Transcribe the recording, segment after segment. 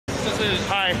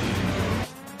Hi.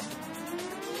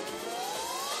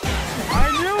 I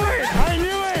knew it! I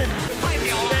knew it!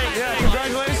 Yeah,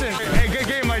 congratulations. Hey, good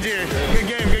game, my dear. Good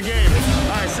game, good game.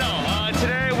 Alright, so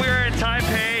today we're in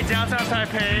Taipei, downtown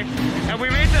Taipei, and we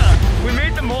made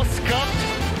the most scuffed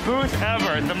booth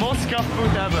ever. The most scuffed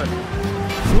booth ever.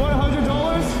 You want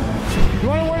 $100? You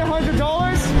want to win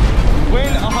 $100?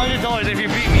 Win $100 if you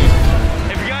beat me.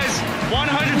 If you guys want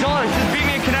 $100, just beat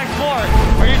me in Connect 4.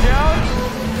 Are you down?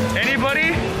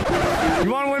 Anybody?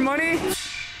 You want to win money?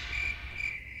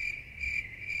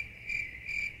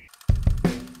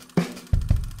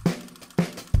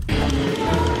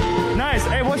 Nice.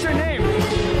 Hey, what's your name?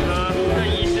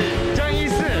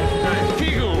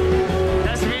 Peegu.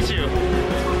 Nice to meet you.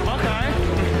 Okay.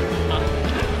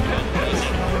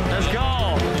 Let's go.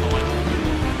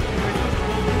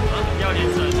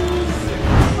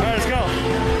 Alright, let's go.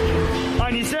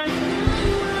 Hi, Nissan.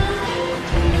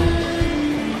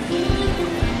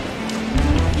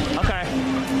 Okay.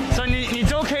 So, 你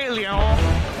都可以连哦.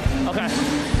 Okay.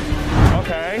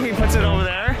 Okay, he puts it over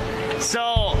there.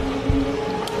 So,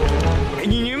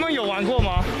 你们有玩过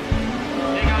吗？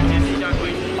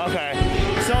 Okay.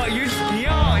 So, 你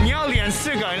要连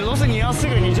4个，如果你要4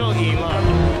个你就赢了。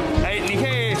哎，你可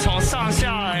以从上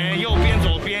下、右边、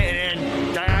左边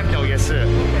diagonal 也是。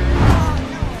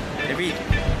Maybe.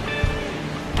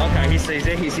 Okay, he sees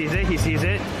it. He sees it. He sees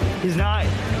it. He's not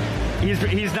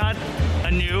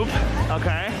a noob.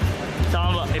 Okay.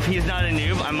 So if he's not a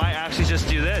noob, I might actually just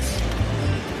do this.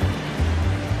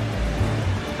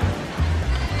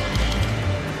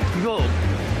 Go.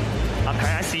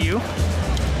 Okay, I see you.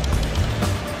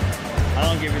 I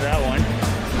don't give you that one.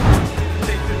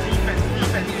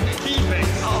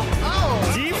 Defense. Oh.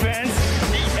 Defense?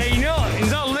 Hey, you know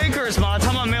Lakers 吗？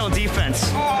他们没有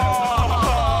defense. Yeah.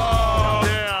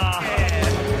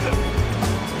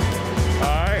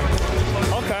 All right.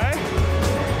 Okay.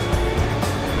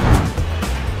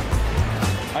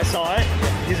 I saw it.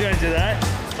 He's gonna do that.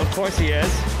 Of course he is.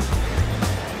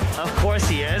 Of course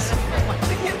he is.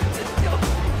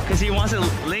 Because he wants to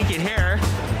link it here.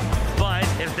 But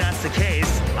if that's the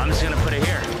case, I'm just gonna put it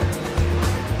here.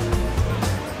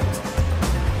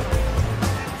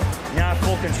 Now I have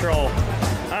full control.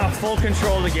 I have full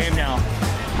control of the game now.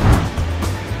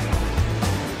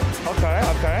 Okay,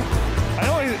 okay.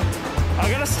 I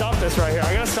gotta stop this right here.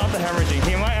 I gotta stop the hemorrhaging.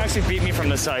 He might actually beat me from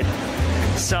the side.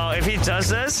 So if he does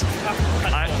this,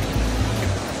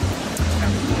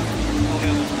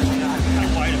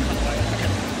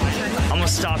 I'm gonna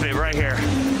stop it right here.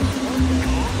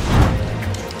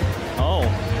 Oh.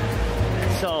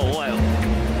 So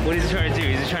what is he trying to do?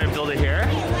 Is he trying to build it here?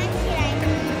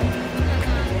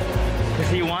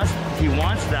 Because he wants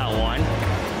that one.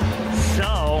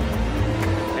 So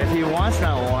if he wants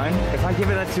that one, if I give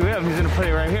it that to him, he's gonna put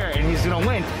it right here and he's gonna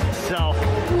win. So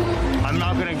I'm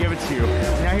not gonna give it to you.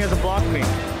 Now he has to block me.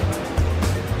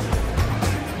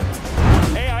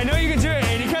 Hey, I know you can do it.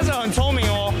 Hey, 你看着很聪明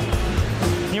哦。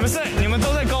你们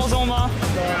都在高中吗？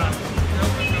对啊。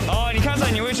哦，你看着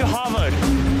你会去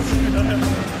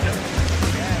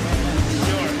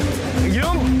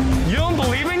Harvard。You don't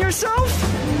believe in yourself?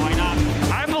 Why not?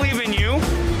 I believe in you.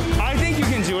 I think you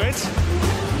can do it.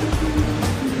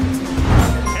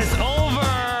 It's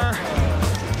over.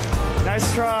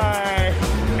 Nice try.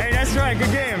 Hey, nice try.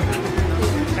 Good game.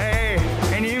 Hey,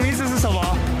 你的名字是什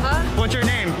么？ What's your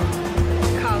name?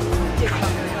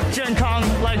 健康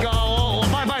 ，like 我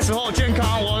拜拜时候健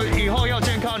康，我以后要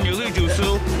健康，努力读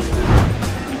书。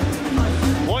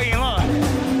我赢了。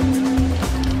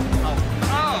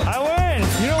I win.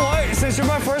 You know what? Since you're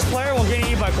my first player, 我给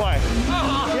你100块。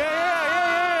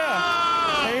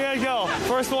Yeah. There you guys go.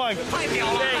 First one.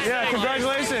 Yeah,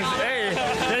 congratulations. Hey,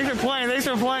 thanks for playing. Thanks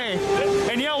for playing.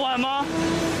 Hey, 你要玩吗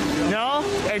No?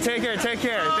 Hey, take care. Thank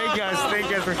you guys. Thank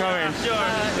you guys for coming. Sure.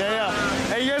 Yeah.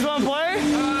 Hey, you guys want to play?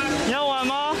 你要玩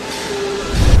吗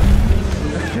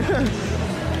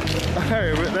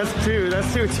Alright, that's two.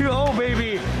 2-0,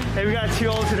 baby. Hey, we got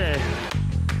 2-0 today.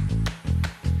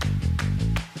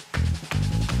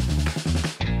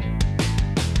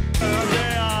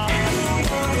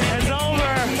 It's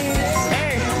over.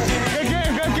 Hey, good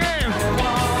game.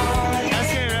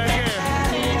 That's good.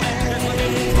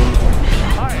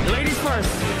 Alright, ladies first.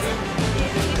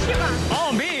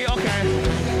 Oh, me? Okay.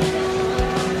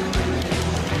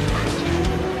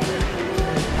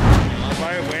 If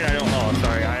I win, I don't know. I'm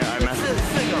sorry. I messed up.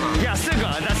 Yeah, 4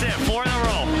 个. That's it. 4 in a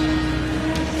row.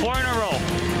 4 in a row.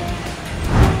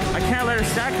 I can't let her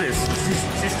stack this.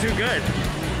 She's too good.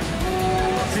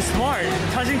 She's smart.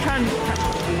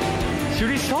 She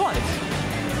already saw it.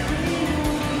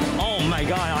 Oh my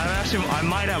god, I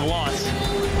might have lost.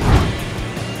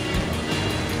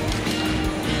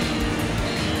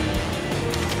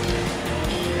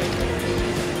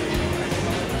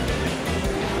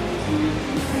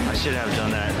 shouldn't have done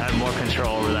that. I have more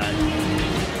control over that.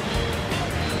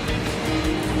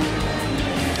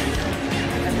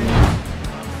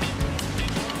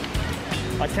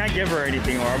 I can't give her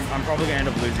anything or I'm probably gonna end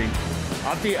up losing.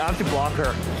 I have to block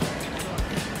her.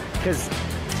 Cause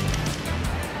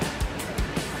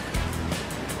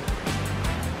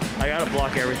I gotta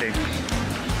block everything.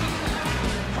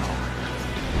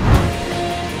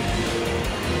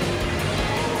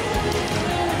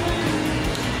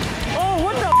 Oh,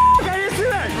 what the f***? I didn't see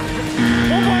that!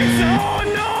 Oh my god! Oh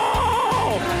no!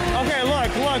 Okay, look.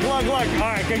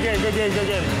 Alright, good game. Good game.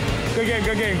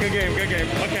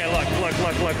 Okay, look.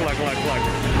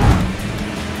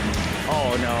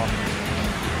 Oh no.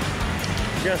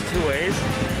 She has 2 ways?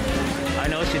 I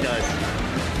know she does.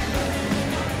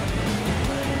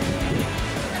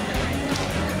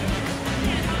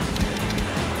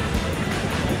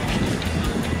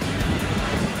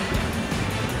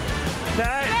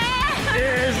 That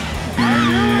is...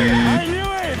 I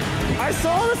knew it! I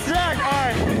saw the stack!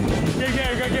 Alright. Good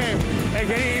game. Hey,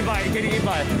 get an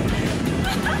e-bite.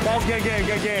 That's good game.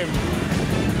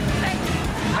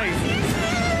 Hey.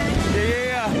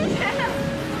 Yeah.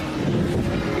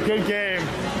 Good game.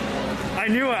 I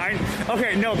knew it.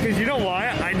 Okay, no, because you know why?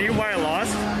 I knew why I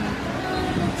lost.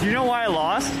 Do you know why I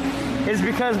lost? It's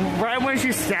because right when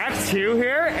she stacked 2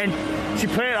 here and she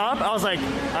put it up, I was like,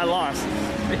 I lost.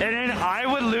 And then I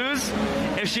would lose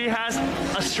if she has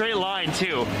a straight line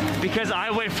too, because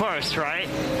I went first, right?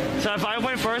 So if I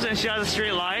went first and she has a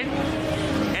straight line,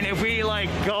 and if we like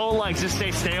go like just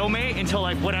stay stalemate until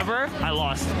like whatever, I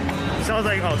lost. So I was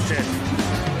like, oh shit.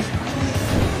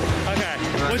 Okay,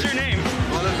 what's your name?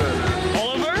 Oliver.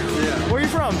 Oliver? Yeah. Where are you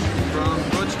from? From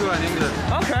Portugal and England.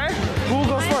 Okay, who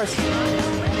goes first?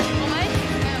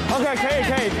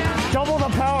 Okay, double the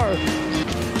power.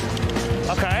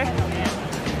 Okay.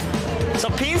 So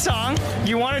Pinsang,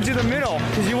 you want to do the middle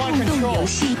because you want control.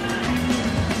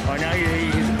 Oh, now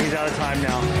he's out of time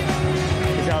now.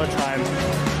 He's out of time.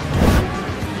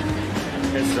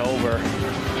 It's over.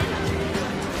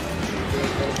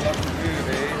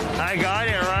 I got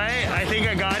it, right? I think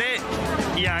I got it.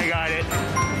 Yeah, I got it.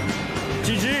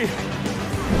 GG.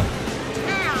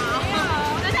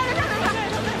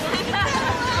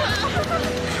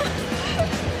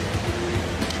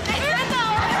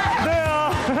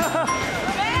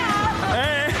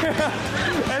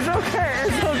 It's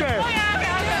okay.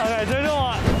 Okay, 尊重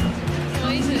我。什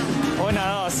么意思？我拿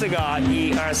到4个啊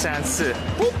，1、2、3、4。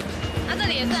啊，这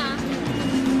里也是啊。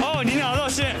哦，你拿到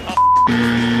是哦。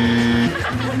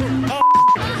哦。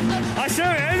I should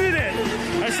have ended it.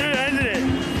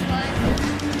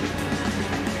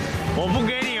 我不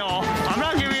给你哦。I'm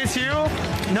not giving it to you.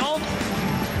 No.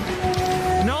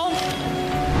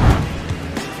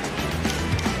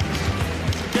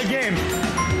 Good game,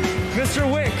 Mr.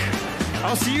 Wick.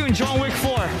 I'll see you in John Wick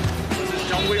 4.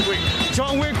 John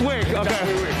Wick. Okay.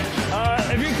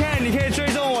 If you can, 你可以追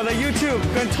踪我的 YouTube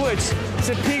跟 Twitch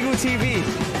是 PeeguuTV.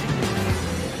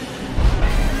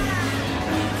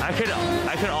 I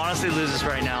could honestly lose this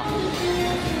right now.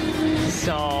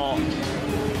 So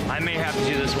I may have to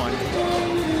do this one.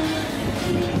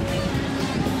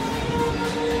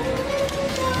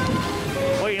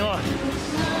我赢了。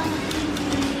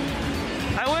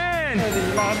I win.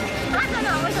 啊，真的？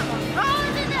为什么？哦，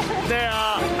对。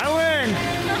I win.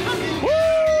 Woo!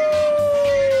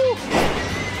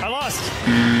 I lost.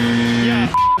 Yeah,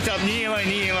 up. 你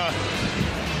赢了.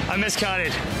 I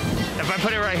miscounted. If I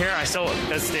put it right here,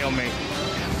 that's stalemate.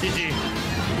 GG.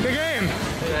 Good game.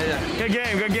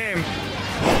 Good game.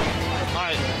 All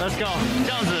right, let's go.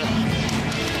 这样子。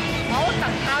好，我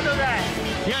挡他，对不对？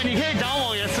呀，你可以挡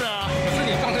我也是啊。可是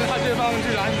你放这个，他就放进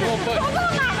去了，你多笨。我这么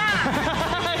难啊！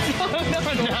那么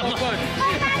难吗？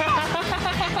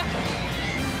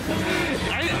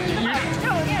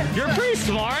 You're pretty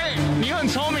smart. 你很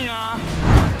聪明啊。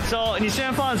So 你现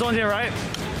在放在中间 ，right？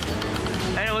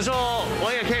 哎，我说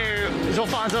我也可以说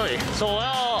放在这里，说我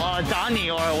要打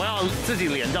你，或者我要自己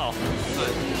连到。对。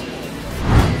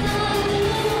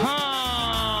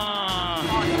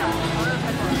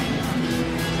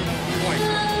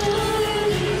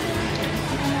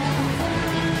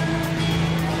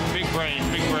Big brain.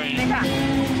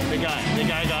 The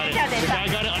guy got it. The guy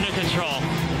got it under control.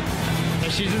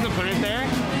 If she doesn't put it there.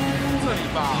 这里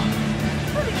吧。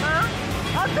这里吗？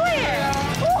哦，对耶。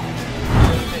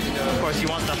 Of course, he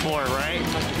wants the 4, right?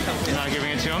 He's not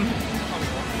giving it to him.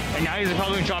 And now he's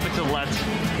probably going to drop it to the left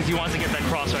because he wants to get that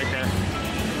cross right there.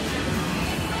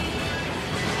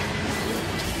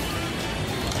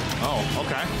 Oh,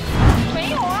 okay.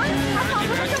 没有啊，他跑出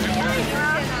去就不要赢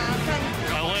啊。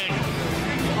I win.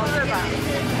 哦，对吧？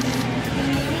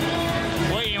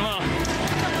我赢了。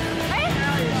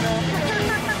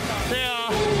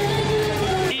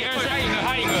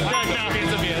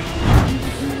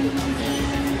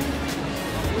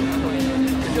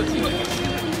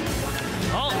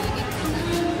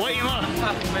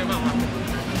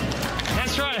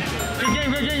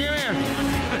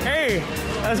Hey,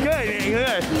 that's good.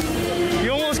 Good.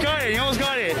 You almost got it. You almost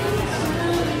got it.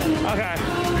 Okay.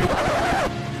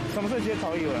 什么是街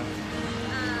头艺人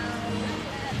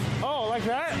？Oh, like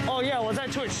that? Oh yeah, 我在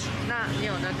Twitch. 那你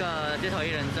有那个街头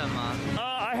艺人证吗？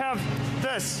 I have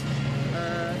this.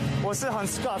 我是很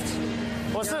scuffed.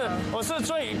 我是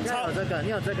最。要有这个，你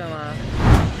有这个吗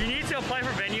You need to apply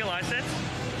for venue license.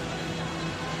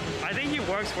 I think he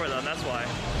works for them. That's why.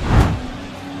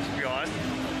 To be honest,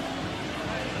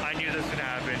 I knew this would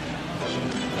happen.